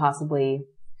how you possibly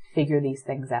figure these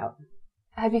things out.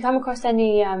 Have you come across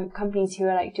any companies who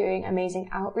are like doing amazing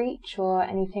outreach or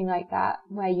anything like that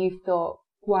where you've thought,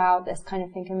 wow, this kind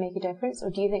of thing can make a difference?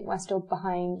 Or do you think we're still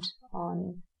behind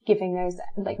on giving those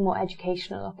like more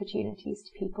educational opportunities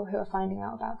to people who are finding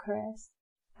out about careers?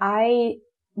 I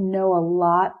know a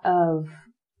lot of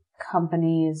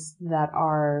companies that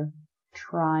are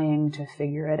trying to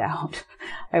figure it out.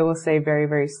 I will say very,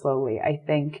 very slowly. I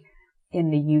think in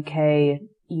the UK,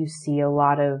 you see a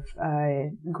lot of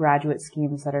graduate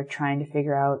schemes that are trying to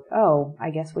figure out, oh,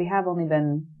 I guess we have only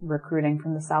been recruiting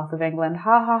from the south of England.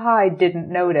 Ha ha ha, I didn't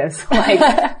notice.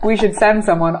 Like, we should send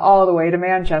someone all the way to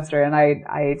Manchester. And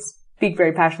I speak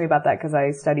very passionately about that because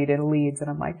I studied in Leeds. And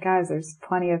I'm like, guys, there's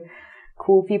plenty of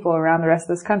cool people around the rest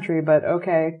of this country, but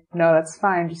okay, no, that's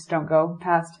fine. Just don't go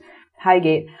past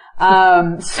Highgate.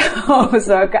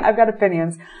 So I've got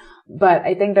opinions. But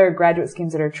I think there are graduate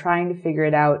schemes that are trying to figure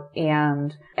it out,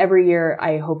 and every year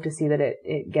I hope to see that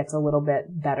it gets a little bit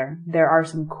better. There are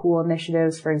some cool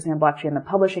initiatives, for example, actually in the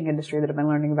publishing industry that I've been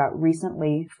learning about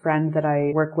recently. A friend that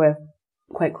I work with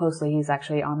quite closely, he's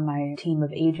actually on my team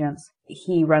of agents.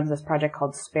 He runs this project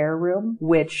called Spare Room,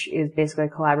 which is basically a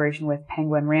collaboration with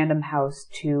Penguin Random House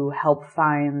to help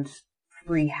find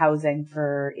free housing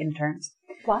for interns.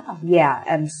 Wow. Yeah,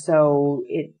 and so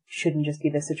it shouldn't just be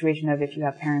the situation of if you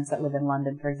have parents that live in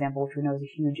London, for example, which we know is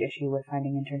a huge issue with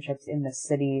finding internships in the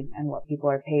city and what people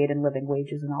are paid and living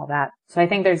wages and all that. So I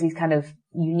think there's these kind of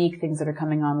unique things that are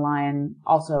coming online.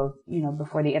 Also,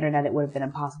 before the internet, it would have been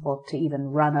impossible to even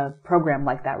run a program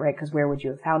like that, right? Because where would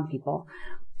you have found people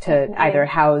to either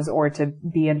house or to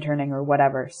be interning or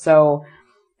whatever? So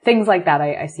things like that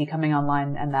I see coming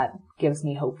online, and that gives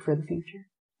me hope for the future.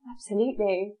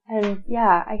 Absolutely. And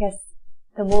yeah, I guess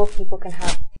the more people can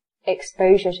have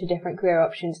exposure to different career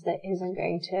options that isn't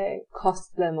going to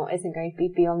cost them or isn't going to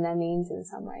be beyond their means in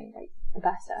some way, like the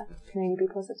better. It can only be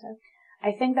positive.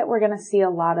 I think that we're going to see a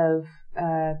lot of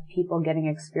people getting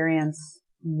experience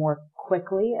more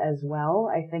quickly as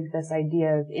well. I think this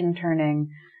idea of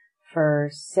interning for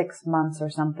 6 months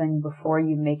or something before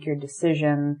you make your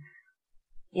decision,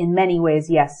 in many ways,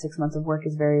 yes, 6 months of work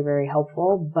is very, very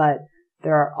helpful, but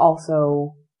there are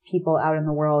also people out in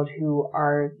the world who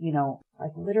are,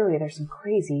 like literally there's some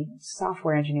crazy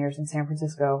software engineers in San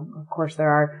Francisco. Of course there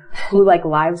are who like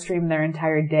live stream their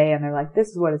entire day and they're like, this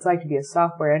is what it's like to be a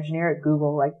software engineer at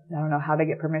Google. Like, I don't know how they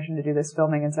get permission to do this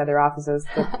filming inside their offices.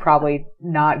 They're probably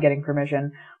not getting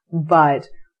permission. But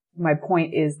my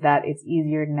point is that it's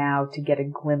easier now to get a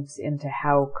glimpse into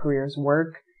how careers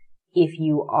work if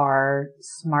you are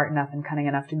smart enough and cunning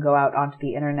enough to go out onto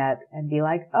the internet and be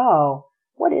like, oh,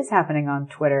 what is happening on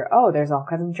Twitter? Oh, there's all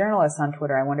kinds of journalists on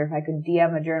Twitter. I wonder if I could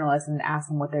DM a journalist and ask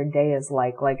them what their day is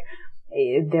like. Like,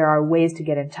 there are ways to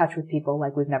get in touch with people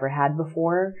like we've never had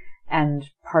before. And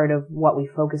part of what we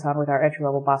focus on with our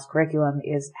entry-level boss curriculum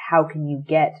is how can you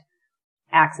get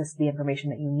access to the information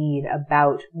that you need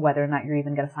about whether or not you're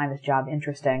even going to find this job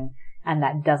interesting. And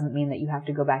that doesn't mean that you have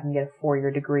to go back and get a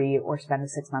 4-year degree or spend a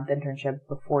 6-month internship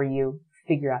before you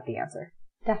figure out the answer.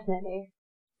 Definitely.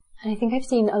 And I think I've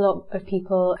seen a lot of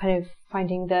people kind of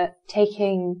finding that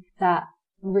taking that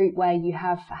route where you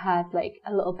have had like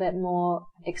a little bit more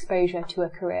exposure to a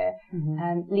career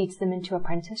leads them into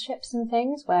apprenticeships and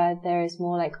things where there is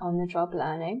more like on-the-job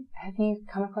learning. Have you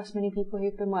come across many people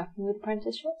who've been working with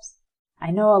apprenticeships?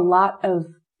 I know a lot of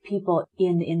people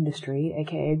in industry,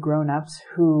 aka grown-ups,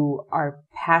 who are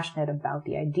passionate about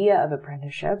the idea of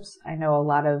apprenticeships. I know a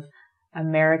lot of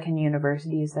American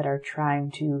universities that are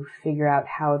trying to figure out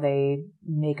how they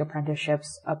make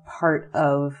apprenticeships a part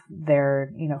of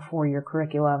their, 4-year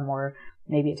curriculum, or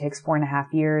maybe it takes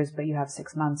 4.5 years, but you have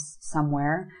 6 months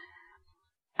somewhere.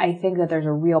 I think that there's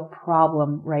a real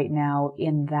problem right now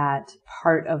in that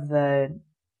part of the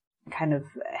kind of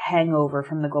hangover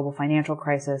from the global financial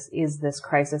crisis is this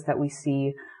crisis that we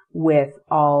see with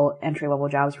all entry-level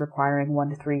jobs requiring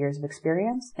 1 to 3 years of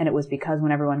experience. And it was because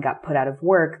when everyone got put out of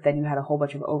work, then you had a whole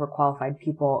bunch of overqualified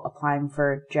people applying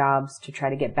for jobs to try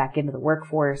to get back into the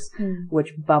workforce,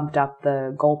 which bumped up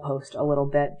the goalpost a little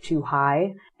bit too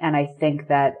high. And I think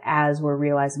that as we're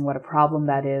realizing what a problem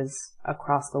that is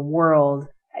across the world,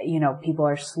 people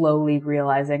are slowly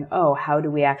realizing, oh, how do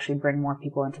we actually bring more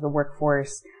people into the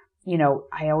workforce?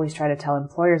 I always try to tell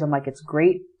employers, I'm like, it's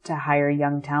great to hire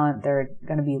young talent. They're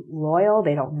going to be loyal.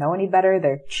 They don't know any better.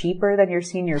 They're cheaper than your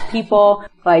senior people.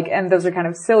 And those are kind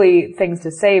of silly things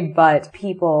to say, but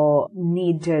people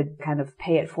need to kind of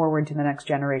pay it forward to the next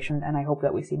generation. And I hope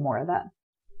that we see more of that.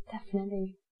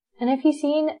 Definitely. And have you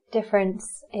seen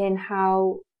difference in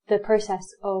how the process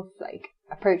of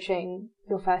approaching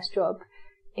your first job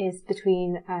is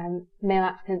between male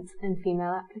applicants and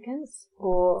female applicants,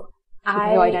 or people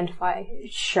who identify?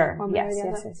 Sure.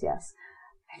 Yes.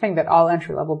 I think that all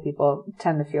entry-level people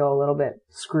tend to feel a little bit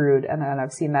screwed, and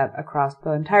I've seen that across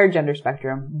the entire gender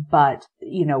spectrum, but,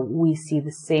 we see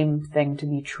the same thing to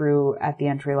be true at the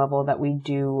entry level that we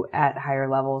do at higher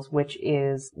levels, which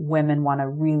is women want to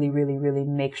really, really, really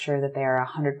make sure that they are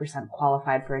 100%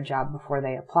 qualified for a job before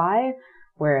they apply,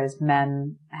 whereas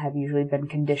men have usually been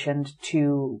conditioned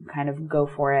to kind of go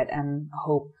for it and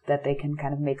hope that they can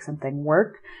kind of make something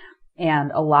work.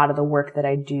 And a lot of the work that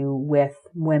I do with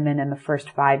women in the first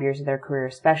 5 years of their career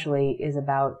especially is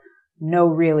about, no,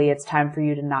 really, it's time for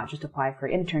you to not just apply for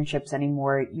internships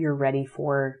anymore. You're ready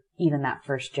for even that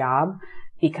first job,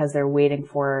 because they're waiting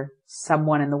for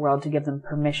someone in the world to give them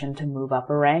permission to move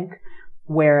up a rank,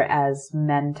 whereas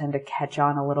men tend to catch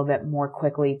on a little bit more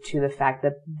quickly to the fact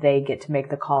that they get to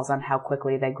make the calls on how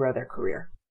quickly they grow their career.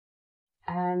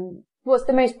 What's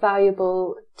the most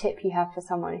valuable tip you have for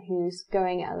someone who's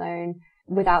going it alone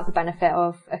without the benefit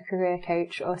of a career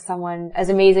coach or someone as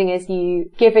amazing as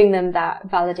you, giving them that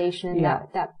validation and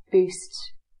that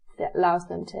boost that allows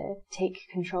them to take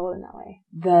control in that way?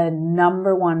 The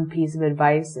number one piece of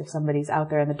advice, if somebody's out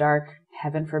there in the dark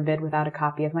heaven forbid, without a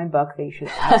copy of my book, that you should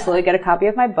absolutely get a copy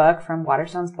of my book from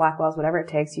Waterstones, Blackwells, whatever it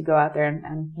takes. You go out there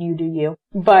and you do you.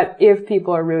 But if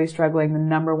people are really struggling, the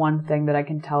number one thing that I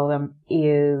can tell them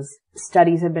is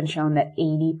studies have been shown that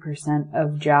 80%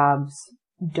 of jobs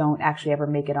don't actually ever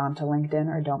make it onto LinkedIn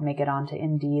or don't make it onto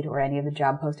Indeed or any of the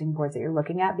job posting boards that you're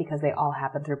looking at, because they all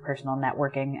happen through personal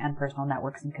networking and personal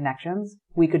networks and connections.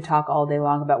 We could talk all day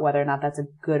long about whether or not that's a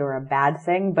good or a bad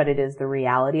thing, but it is the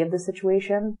reality of the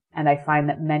situation. And I find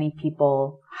that many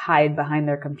people hide behind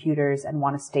their computers and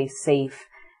want to stay safe.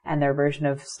 And their version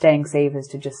of staying safe is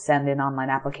to just send in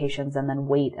online applications and then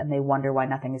wait, and they wonder why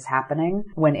nothing is happening,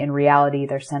 when in reality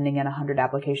they're sending in 100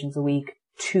 applications a week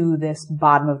to this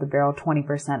bottom of the barrel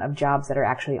 20% of jobs that are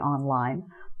actually online.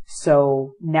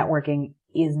 So networking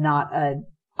is not an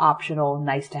optional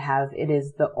nice to have. It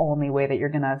is the only way that you're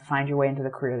going to find your way into the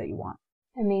career that you want.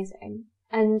 Amazing.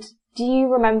 And do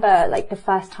you remember, like, the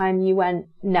first time you went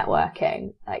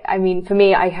networking? Like, I mean, for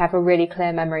me, I have a really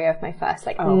clear memory of my first,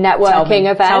 networking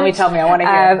event. Tell me, I want to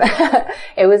hear.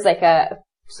 It was like a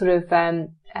sort of,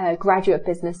 a graduate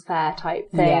business fair type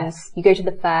thing. Yes. You go to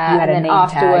the fair, and then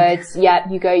afterwards,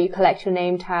 you collect your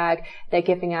name tag. They're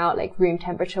giving out like room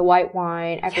temperature white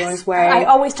wine. Everyone's wearing. I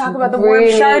always talk about the warm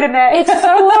Chardonnay. It's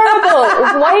so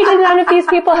horrible. Why did none of these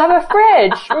people have a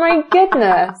fridge? My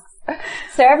goodness.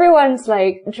 So everyone's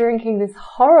like drinking this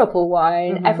horrible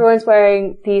wine. Mm-hmm. Everyone's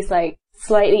wearing these like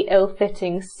slightly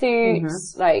ill-fitting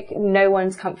suits. Mm-hmm. Like no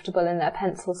one's comfortable in their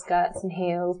pencil skirts and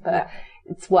heels, but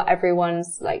it's what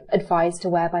everyone's like advised to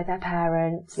wear by their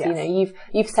parents. Yes. You know,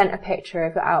 you've sent a picture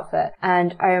of your outfit,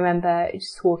 and I remember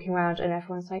just walking around and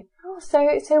everyone's like, "Oh, so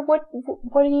what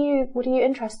are you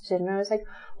interested in?" And I was like,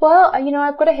 "Well, you know,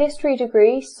 I've got a history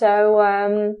degree,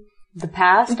 so the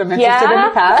past. I'm interested in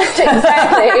the past."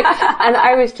 Exactly. And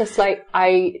I was just like,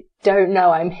 I don't know.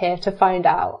 I'm here to find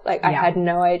out. Like, I had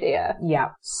no idea. Yeah.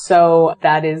 So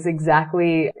that is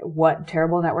exactly what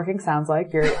terrible networking sounds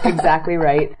like. You're exactly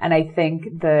right. And I think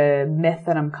the myth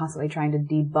that I'm constantly trying to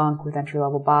debunk with Entry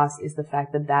Level Boss is the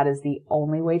fact that that is the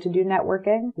only way to do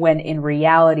networking. When in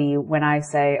reality, when I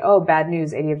say, oh, bad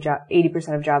news,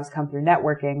 80% of jobs come through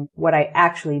networking, what I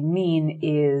actually mean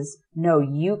is, no,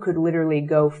 you could literally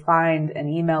go find an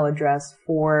email address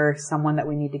for someone that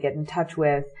we need to get in touch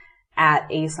with at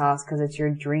ASOS because it's your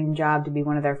dream job to be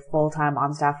one of their full-time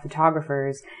on-staff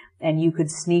photographers. And you could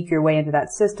sneak your way into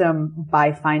that system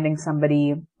by finding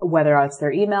somebody, whether it's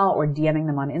their email or DMing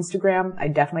them on Instagram. I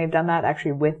definitely have done that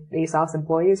actually with ASOS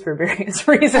employees for various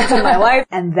reasons in my life.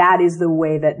 And that is the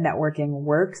way that networking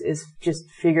works, is just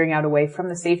figuring out a way from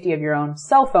the safety of your own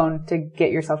cell phone to get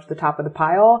yourself to the top of the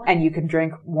pile. And you can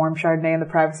drink warm Chardonnay in the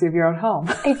privacy of your own home.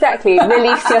 Exactly.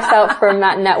 Release yourself from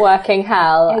that networking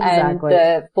hell. Exactly.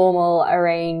 And the formal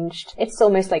arranged, it's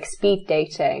almost like speed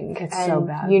dating. It's so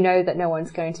bad. You know that no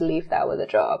one's going to leave there with a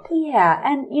job. Yeah.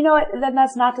 And you know what? Then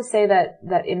that's not to say that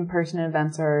in-person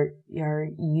events are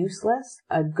useless.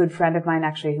 A good friend of mine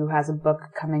actually who has a book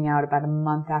coming out about a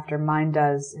month after mine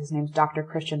does, his name's Dr.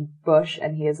 Christian Bush,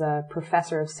 and he is a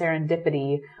professor of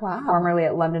serendipity, formerly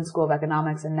at London School of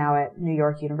Economics and now at New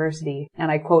York University. And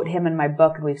I quote him in my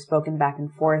book, and we've spoken back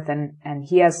and forth, and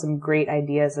he has some great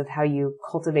ideas of how you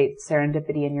cultivate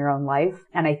serendipity in your own life.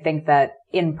 And I think that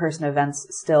in-person events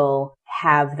still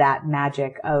have that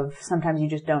magic of sometimes you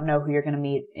just don't know who you're going to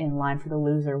meet in line for the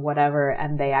Lose or whatever,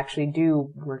 and they actually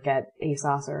do work at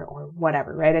ASOS or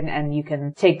whatever, right? And you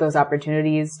can take those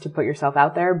opportunities to put yourself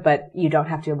out there, but you don't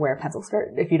have to wear a pencil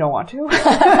skirt if you don't want to.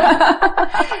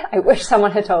 I wish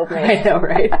someone had told me. I know,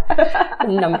 right? The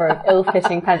number of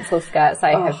ill-fitting pencil skirts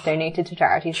I have donated to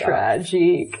charities.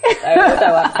 Tragic.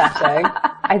 So upsetting.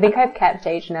 I think I've kept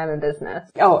H&M in business.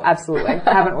 Oh, absolutely.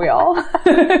 Haven't we all?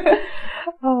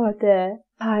 Oh dear.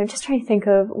 I'm just trying to think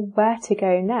of where to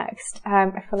go next. I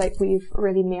feel like we've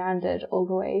really meandered all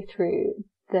the way through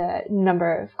the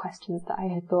number of questions that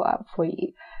I had thought up for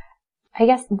you. I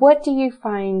guess, what do you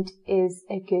find is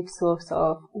a good source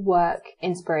of work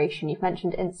inspiration? You've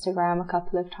mentioned Instagram a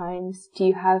couple of times. Do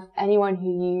you have anyone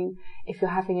who you, if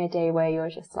you're having a day where you're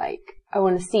just like, I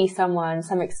want to see someone,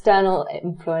 some external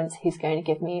influence who's going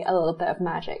to give me a little bit of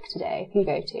magic today, who you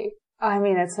go to? I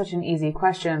mean, it's such an easy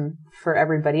question for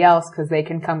everybody else because they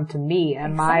can come to me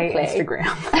and my Instagram.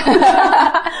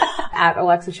 At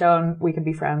Alexa Schoen, we can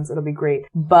be friends. It'll be great.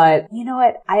 But you know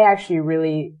what? I actually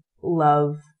really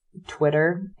love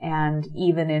Twitter, and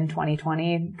even in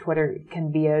 2020, Twitter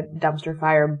can be a dumpster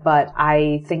fire, but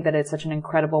I think that it's such an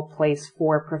incredible place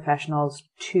for professionals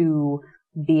to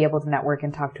be able to network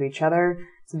and talk to each other.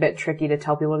 It's a bit tricky to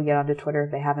tell people to get onto Twitter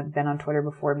if they haven't been on Twitter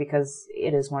before, because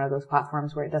it is one of those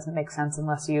platforms where it doesn't make sense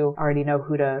unless you already know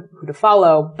who to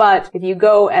follow. But if you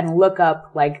go and look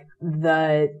up like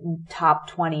the top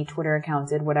 20 Twitter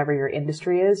accounts in whatever your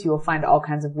industry is, you will find all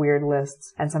kinds of weird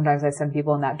lists. And sometimes I send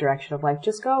people in that direction of like,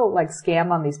 just go like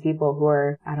scam on these people who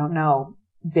are, I don't know,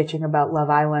 bitching about Love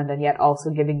Island and yet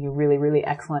also giving you really, really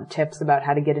excellent tips about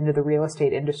how to get into the real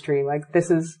estate industry. Like,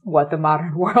 this is what the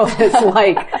modern world is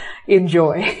like.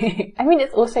 Enjoy. I mean,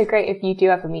 it's also great if you do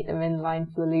ever meet them in line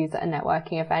for the Lose at a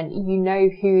networking event, you know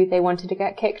who they wanted to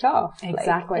get kicked off.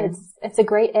 Exactly. Like, it's a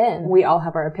great in. We all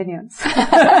have our opinions.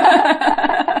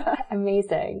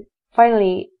 Amazing.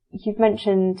 Finally, you've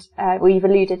mentioned, you've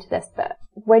alluded to this, but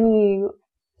when you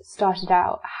started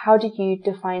out, how did you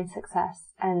define success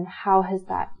and how has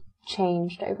that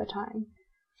changed over time?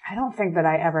 I don't think that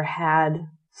I ever had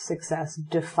success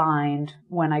defined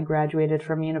when I graduated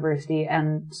from university,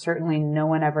 and certainly no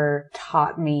one ever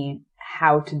taught me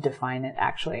how to define it,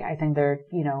 actually. I think there,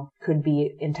 could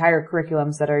be entire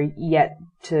curriculums that are yet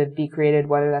to be created,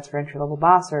 whether that's for Entry Level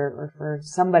Boss or for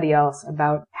somebody else,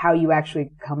 about how you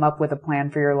actually come up with a plan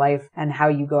for your life and how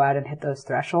you go out and hit those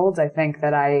thresholds. I think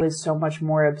that I was so much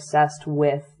more obsessed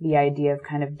with the idea of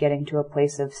kind of getting to a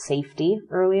place of safety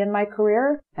early in my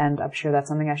career. And I'm sure that's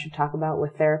something I should talk about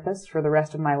with therapists for the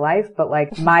rest of my life. But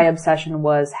like, my obsession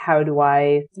was, how do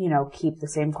I, keep the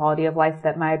same quality of life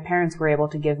that my parents were able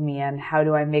to give me? And how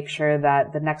do I make sure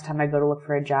that the next time I go to look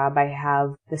for a job, I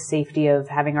have the safety of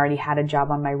having already had a job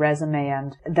on my resume?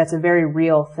 And that's a very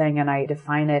real thing. And I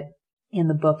define it in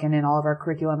the book and in all of our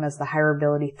curriculum as the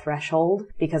hireability threshold,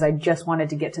 because I just wanted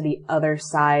to get to the other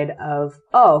side of,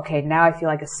 oh, okay, now I feel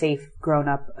like a safe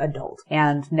grown-up adult.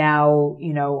 And now,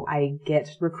 I get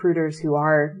recruiters who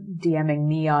are DMing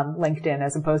me on LinkedIn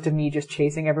as opposed to me just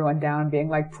chasing everyone down, being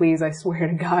like, please, I swear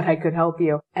to God, I could help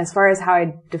you. As far as how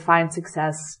I define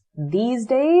success these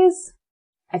days,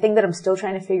 I think that I'm still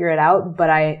trying to figure it out, but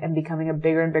I am becoming a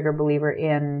bigger and bigger believer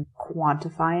in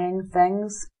quantifying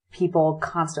things. People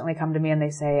constantly come to me and they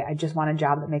say, I just want a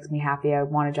job that makes me happy. I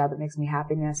want a job that makes me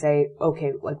happy. And I say,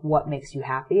 okay, like, what makes you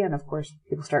happy? And of course,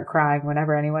 people start crying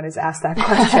whenever anyone is asked that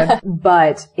question.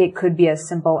 But it could be as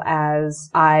simple as,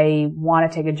 I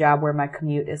want to take a job where my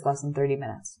commute is less than 30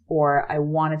 minutes. Or I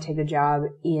want to take a job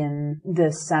in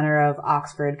the center of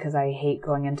Oxford because I hate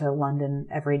going into London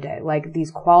every day. Like, these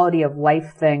quality of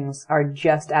life things are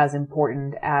just as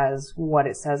important as what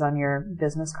it says on your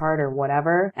business card or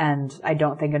whatever. And I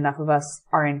don't think enough of us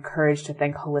are encouraged to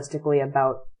think holistically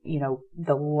about,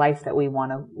 the life that we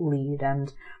want to lead.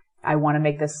 And I want to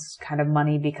make this kind of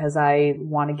money because I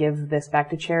want to give this back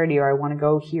to charity, or I want to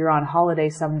go here on holiday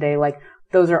someday. Like,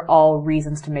 those are all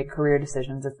reasons to make career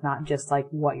decisions. It's not just like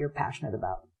what you're passionate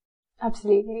about.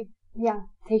 Absolutely. Yeah.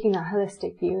 Taking that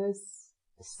holistic view is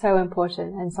so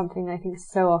important and something I think is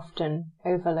so often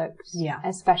overlooked. Yeah.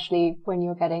 Especially when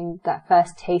you're getting that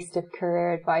first taste of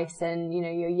career advice in,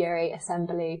 your year 8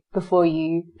 assembly before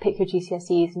you pick your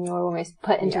GCSEs, and you're almost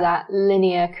put into that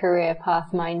linear career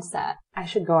path mindset. I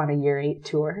should go on a year 8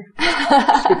 tour.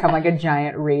 Just become like a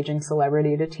giant raging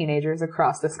celebrity to teenagers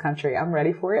across this country. I'm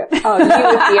ready for it. Oh, you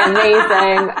would be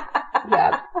amazing.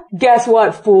 Yeah. Guess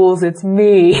what, fools? It's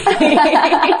me.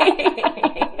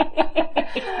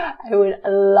 I would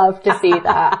love to see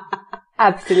that.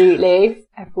 Absolutely.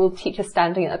 We'll teach us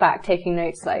standing at the back taking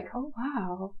notes like, oh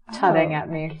wow. Tutting at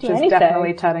me. Just anything.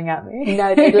 Definitely tutting at me.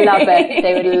 No, they'd love it.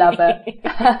 They would love it.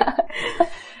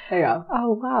 There you go.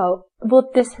 Oh wow.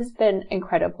 Well, this has been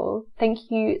incredible. Thank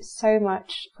you so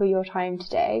much for your time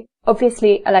today.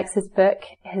 Obviously, Alexa's book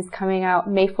is coming out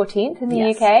May 14th in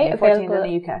the UK. May 14th in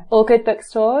the UK. All good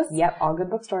bookstores. Yep, all good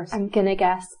bookstores. I'm gonna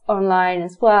guess online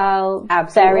as well.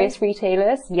 Absolutely. Various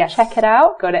retailers. Yes. Check it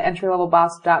out. Go to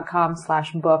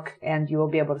entrylevelboss.com/book and you will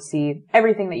be able to see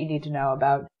everything that you need to know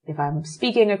about if I'm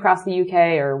speaking across the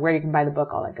UK or where you can buy the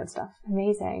book, all that good stuff.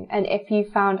 Amazing. And if you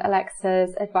found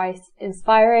Alexa's advice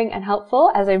inspiring and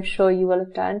helpful, as I'm sure you will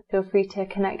have done, feel free to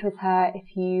connect with her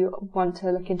if you want to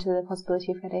look into the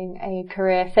possibility of getting a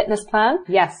career fitness plan.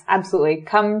 Yes, absolutely.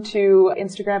 Come to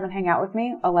Instagram and hang out with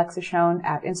me. Alexa Schoen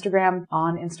at Instagram,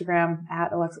 on Instagram,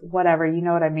 at Alexa, whatever, you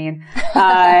know what I mean.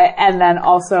 And then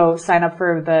also sign up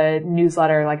for the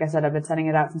newsletter. Like I said, I've been sending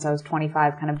it out since I was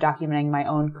 25, kind of documenting my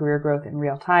own career growth in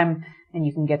real time. And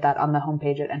you can get that on the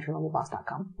homepage at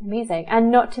entrylevelboss.com. Amazing. And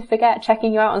not to forget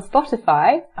checking you out on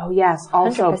Spotify. Oh yes.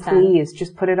 Also, 100%. Please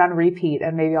just put it on repeat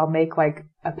and maybe I'll make like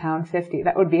 £1.50.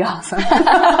 That would be awesome.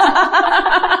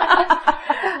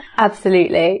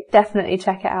 Absolutely. Definitely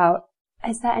check it out.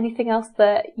 Is there anything else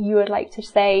that you would like to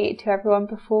say to everyone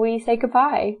before we say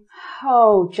goodbye?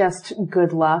 Oh, just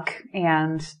good luck.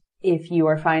 And if you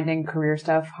are finding career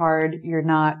stuff hard, you're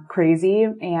not crazy.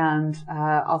 And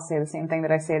I'll say the same thing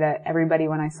that I say to everybody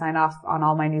when I sign off on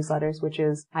all my newsletters, which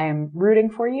is I am rooting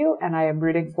for you and I am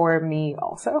rooting for me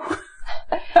also.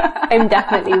 I'm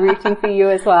definitely rooting for you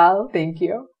as well. Thank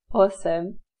you.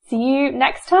 Awesome. See you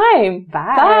next time.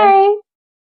 Bye. Bye.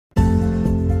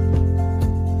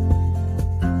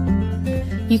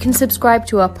 You can subscribe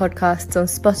to our podcasts on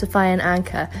Spotify and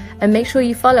Anchor, and make sure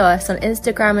you follow us on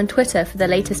Instagram and Twitter for the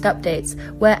latest updates.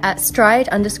 We're at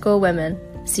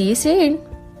stride_women. See you soon!